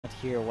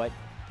hear what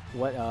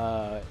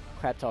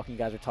crap talking you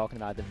guys were talking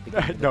about at the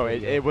beginning of the No,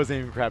 video. it wasn't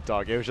even crap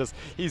talk. It was just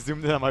he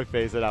zoomed in on my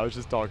face and I was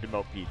just talking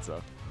about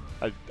pizza.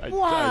 I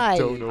Why?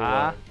 don't know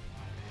why.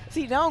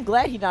 See, now I'm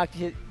glad he knocked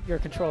your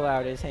controller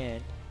out of his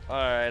hand. All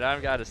right, I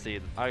gotta see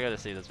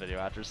this video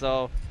after.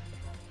 So,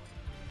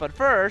 but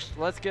first,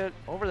 let's get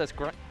over this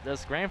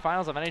grand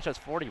finals of NHS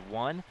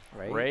 41.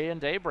 Right. Ray and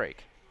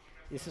Daybreak.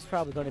 This is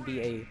probably going to be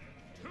a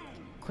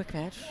quick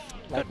match,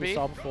 like Could we be.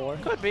 saw before.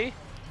 Could be.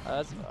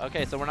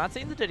 Okay, so we're not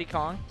seeing the Diddy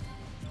Kong.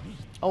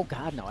 Oh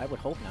God, no! I would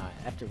hope not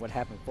after what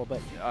happened before.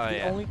 But Oh, the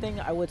yeah. only thing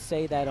I would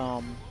say that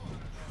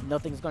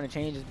nothing's going to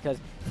change is because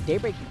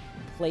Daybreak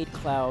played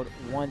Cloud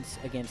once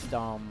against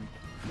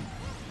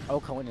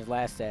Oko in his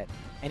last set,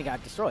 and he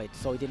got destroyed.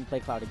 So he didn't play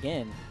Cloud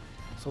again.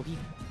 So he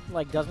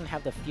doesn't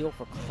have the feel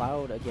for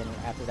Cloud again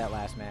after that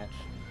last match.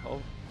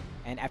 Oh,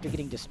 And after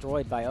getting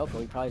destroyed by Oko,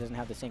 he probably doesn't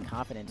have the same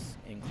confidence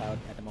in Cloud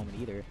at the moment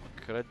either.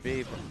 could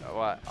be. But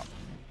what?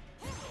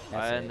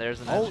 That's And it.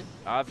 there's an Oh. edge.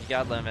 Oh, you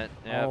got limit.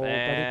 Yep. Oh, but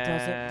it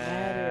doesn't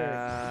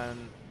matter.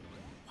 And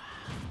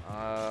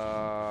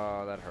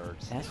oh, that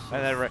hurts. That's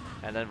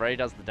And then Ray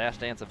does the dash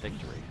dance of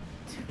victory.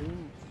 two.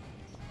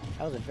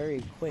 That was a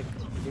very quick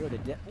 0 to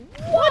death.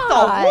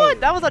 What the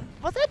what?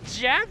 Was that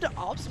jab to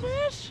up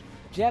smash?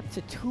 Jab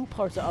to 2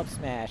 parts of up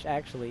smash,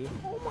 actually.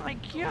 Oh my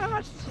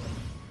gosh.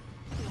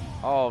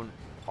 Oh,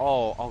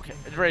 okay.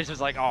 Ray's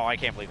just like, oh, I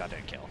can't believe that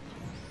didn't kill.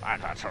 I'm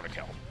not trying to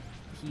kill.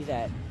 He's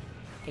at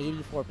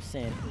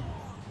 84%. He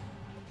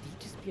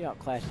just beat out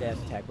Clash Dash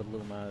attack with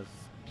Luma's.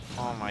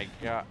 Oh my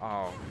god.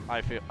 Oh,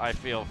 I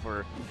feel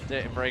for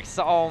Daybreaks.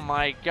 Oh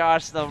my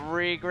gosh, the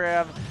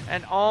regrab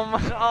and oh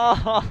my.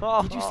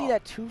 Oh. Did you see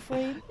that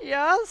 2-frame?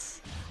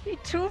 Yes. He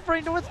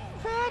 2-framed to his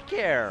back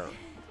air.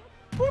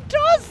 Who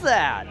does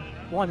that?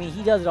 Well, I mean,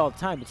 he does it all the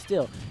time, but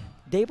still.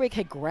 Daybreak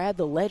had grabbed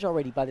the ledge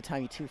already by the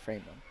time he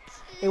 2-framed him.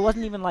 It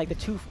wasn't even like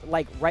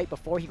right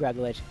before he grabbed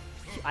the ledge.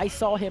 I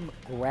saw him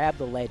grab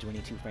the ledge when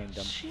he 2-framed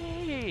him.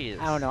 Jeez.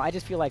 I don't know. I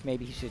just feel like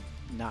maybe he should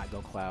not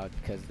go Cloud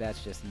because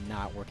that's just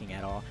not working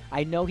at all.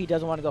 I know he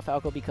doesn't want to go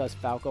Falco because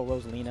Falco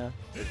RosaLuma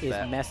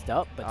is messed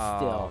up, but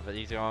still. But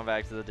he's going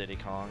back to the Diddy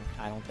Kong.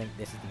 I don't think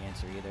this is the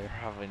answer either.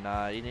 Probably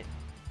not.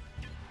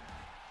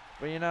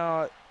 But you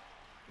know,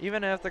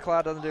 even if the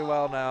Cloud doesn't do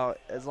well now,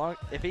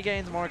 if he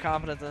gains more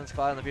confidence in his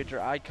Cloud in the future,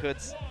 I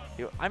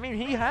mean,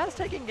 he has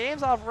taken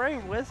games off Ray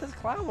with his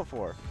Cloud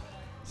before.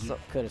 You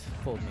could have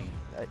fooled me.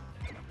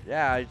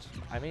 Yeah,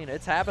 I mean,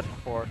 it's happened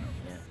before.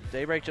 Yeah.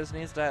 Daybreak just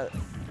needs to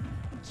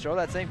show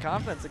that same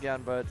confidence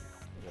again, but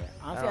Yeah.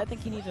 Honestly, I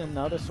think he needs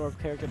another sort of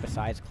character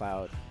besides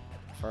Cloud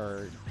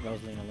for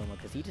RosaLuma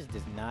because he just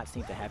does not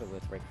seem to have it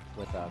with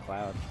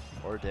Cloud.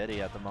 or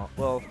Diddy at the moment.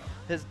 Well,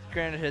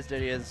 granted his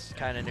Diddy is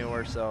kind of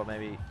newer, so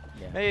maybe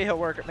Yeah. he'll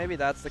work. Maybe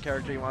that's the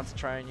character he wants to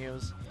try and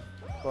use.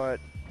 But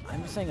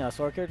I'm just saying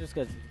sword characters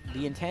because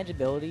the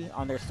intangibility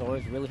on their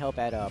swords really help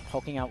at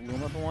poking out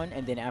Luma for one,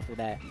 and then after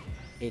that,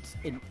 it's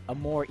a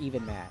more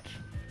even match.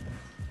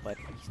 But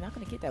he's not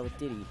going to get that with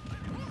Diddy.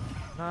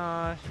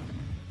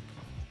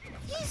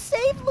 He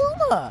saved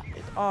Luma!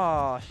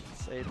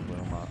 She saved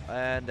Luma,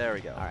 and there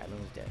we go. All right,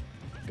 Luma's dead.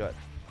 Good.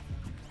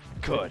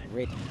 Good.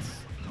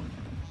 Riddance.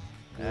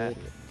 Good Yeah.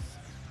 riddance.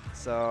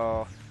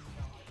 So,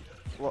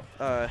 well,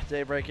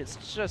 Daybreak is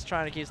just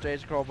trying to keep stage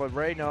control, but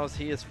Ray knows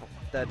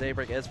that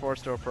Daybreak is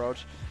forced to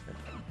approach.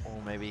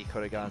 Oh, maybe he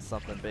could have gotten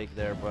something big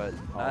there, but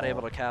not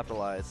able to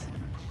capitalize.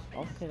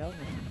 Okay, That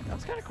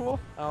was kind of cool.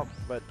 Oh,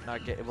 but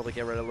not able to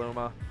get rid of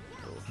Luma.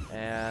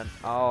 And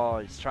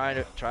he's trying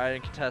to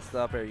contest the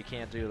up air. You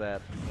can't do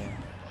that. yeah.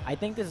 I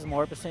think this is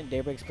more percent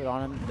Daybreak's put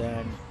on him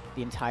than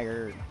the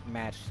entire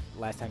match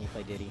last time he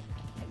played Diddy.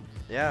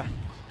 Yeah.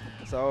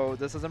 So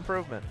this is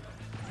improvement.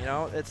 You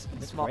know, it's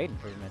small. Great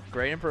improvement.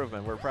 Great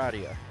improvement. We're proud of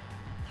you.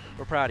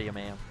 We're proud of you,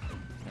 man. All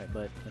right,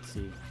 but let's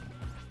see.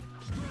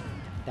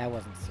 That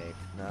wasn't safe.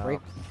 No.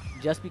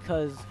 Just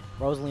because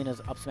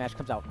RosaLuma's up smash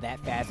comes out that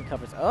fast and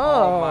covers.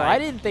 Oh, my I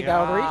didn't think I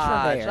would reach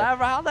from there.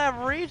 How'd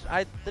that reach?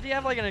 Did he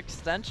have like an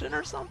extension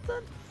or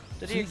something?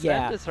 Did he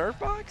extend his hurt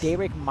box?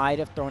 Daybreak might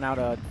have thrown out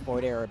a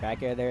forward air or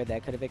back air there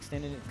that could have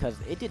extended it because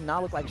it did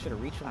not look like it should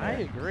have reached from there.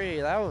 I agree.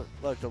 That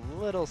looked a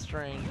little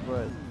strange,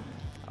 but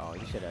Oh,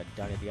 you should have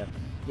done it the other.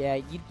 Yeah,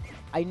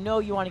 I know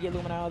you want to get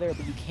Luma out of there,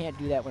 but you can't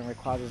do that when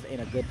Rayquaza's in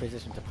a good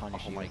position to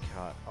punish you. oh my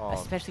god. Oh,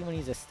 Especially when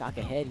he's a stock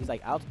ahead. He's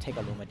like, I'll take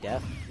a Luma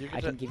death. I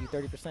can give you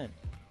 30%.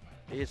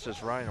 he's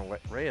just running away.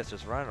 Ray is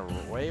just running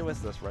away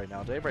with this right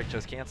now. Daybreak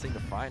just can't seem to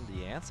find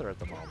the answer at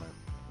the moment.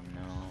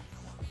 No.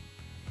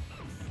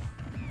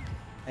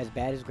 As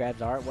bad as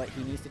grabs are, what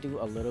he needs to do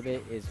a little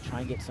bit is try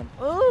and get some.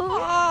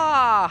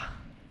 Ah!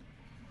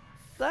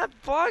 That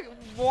bug?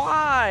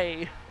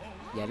 Why?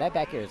 Yeah, that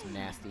back air is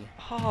nasty.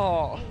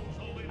 Oh.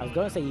 I was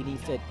going to say he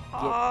needs to get.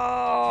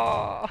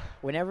 Oh.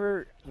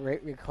 Whenever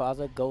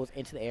Rayquaza goes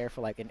into the air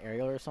for like an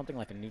aerial or something,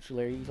 like a neutral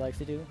air he likes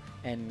to do,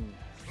 and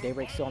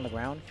Daybreak's still on the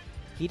ground,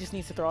 he just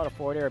needs to throw out a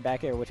forward air or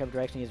back air, whichever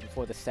direction he is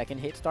before the second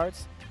hit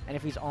starts. And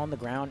if he's on the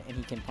ground and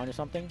he can punish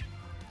something,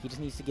 he just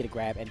needs to get a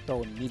grab and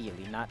throw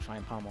immediately, not try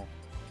and pummel.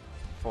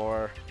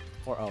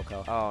 for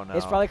Oko. Oh, no.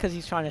 It's probably because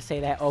he's trying to say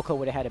that Oko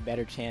would have had a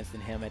better chance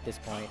than him at this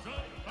point.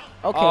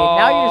 Okay,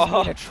 now you're just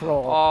being a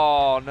troll.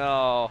 Oh,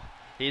 no.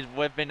 He's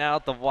whipping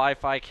out the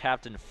Wi-Fi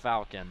Captain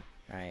Falcon.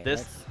 Right,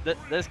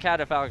 This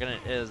Captain Falcon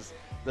is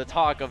the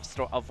talk of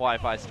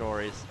Wi-Fi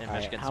stories in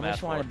Michigan how Smash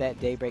much you want to 4. bet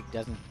Daybreak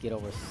doesn't get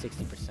over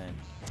 60%?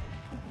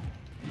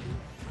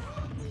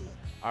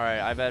 All right,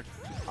 I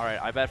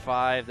bet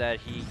 5 that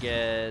he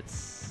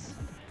gets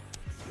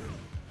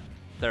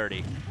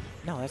 30.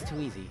 No, that's too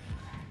easy.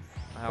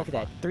 Oh, Look at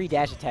that. 3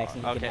 dash attacks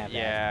and you okay, can have that.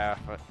 yeah,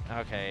 but,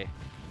 okay.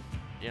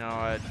 You know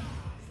what?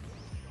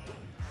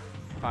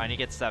 Fine, he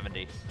gets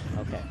 70.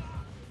 Okay.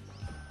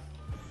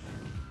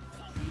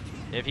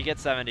 If he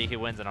gets 70, he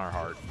wins in our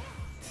heart.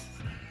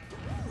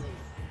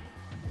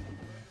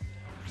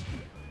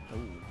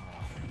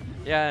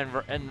 Yeah,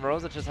 and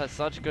Rosa just has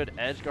such good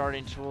edge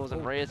guarding tools,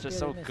 and Ray is just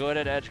so good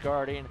at edge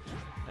guarding.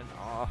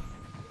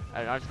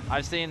 And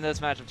I've seen this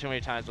matchup too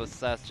many times with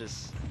Seth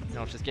just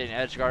getting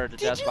edge guarded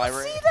to death by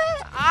Ray. Did you see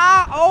that?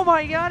 Ah! Oh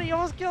my God! He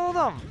almost killed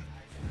him.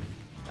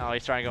 Oh,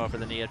 he's trying to go for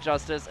the knee of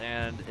justice,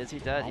 and is he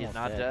dead? Almost He's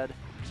not dead. dead,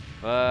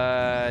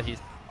 but he's.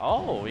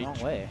 Oh, Wrong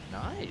way.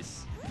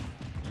 Nice.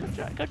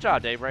 Good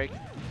job, Daybreak.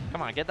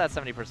 Come on, get that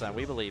 70%.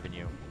 We believe in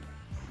you.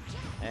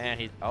 And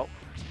he's. Oh,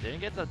 didn't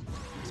get the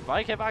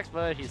spike hitbox,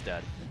 but he's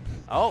dead.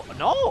 Oh,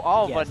 no!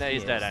 Oh, Yes, but no, he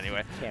he's dead is.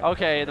 anyway. Can't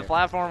Okay, recover. the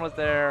platform was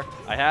there.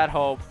 I had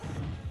hope.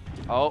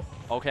 Oh,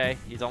 okay.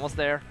 He's almost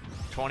there.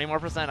 20% more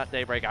at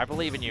Daybreak. I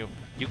believe in you.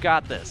 You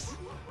got this.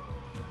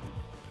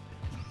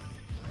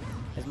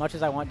 As much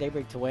as I want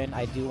Daybreak to win,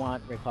 I do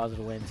want Rayquaza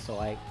to win, so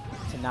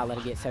to not let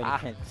it get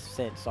 70%,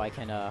 so I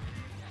can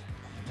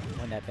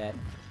win that bet.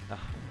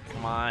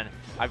 Come on.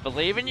 I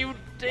believe in you,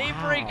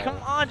 Daybreak. Wow. Come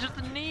on, just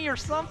a knee or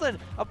something.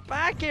 A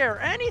back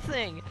air,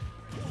 anything.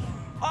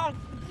 Oh,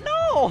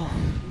 no.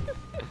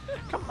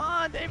 Come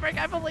on, Daybreak.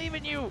 I believe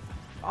in you.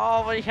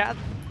 Oh, but he had.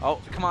 Oh,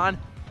 come on.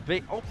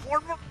 Big. Oh,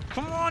 forward.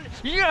 Come on.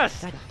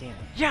 Yes. God damn it.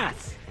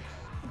 Yes.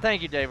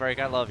 Thank you, Daybreak.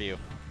 I love you.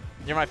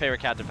 You're my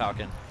favorite Captain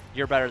Falcon.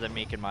 You're better than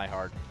Meek in my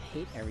heart. I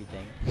hate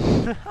everything.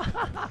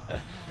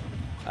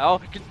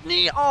 Oh,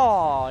 knee.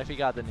 Oh, if he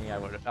got the knee, I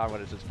would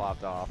have just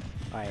flopped off.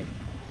 All right,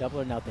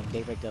 double or nothing.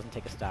 Daybreak doesn't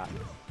take a stop.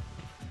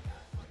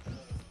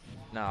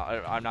 No,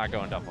 I'm not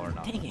going double or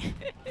nothing. Dang it.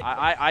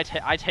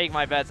 I take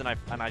my bets and I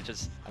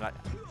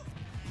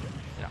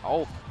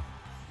oh.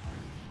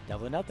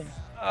 Double or nothing.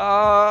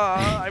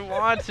 I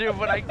want to,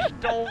 but I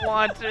don't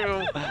want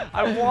to.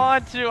 I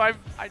want to.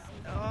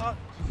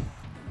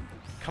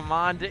 Come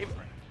on, Dave.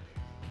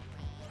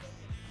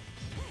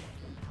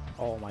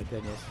 Oh my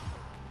goodness.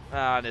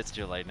 It's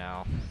too late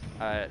now.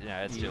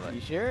 Yeah, it's too late.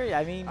 You sure?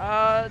 I mean,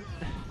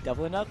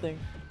 double or nothing.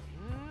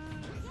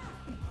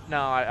 No,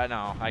 I'm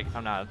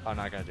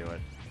not gonna do it.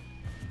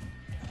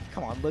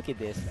 Come on, look at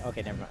this.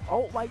 Okay, never mind.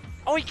 Oh my.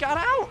 Oh, he got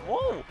out.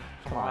 Whoa.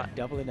 Come on,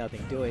 double or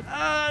nothing. Do it.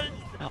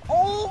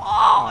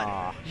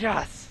 Oh,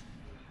 yes.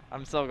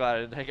 I'm so glad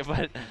I didn't take it,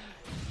 but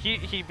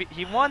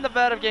he won the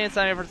bet of getting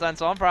 70%,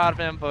 so I'm proud of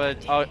him.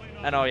 But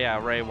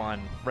yeah, Ray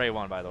won. Ray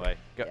won, by the way.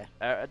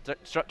 Yeah.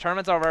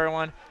 Tournament's over,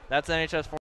 everyone. That's NHS 4.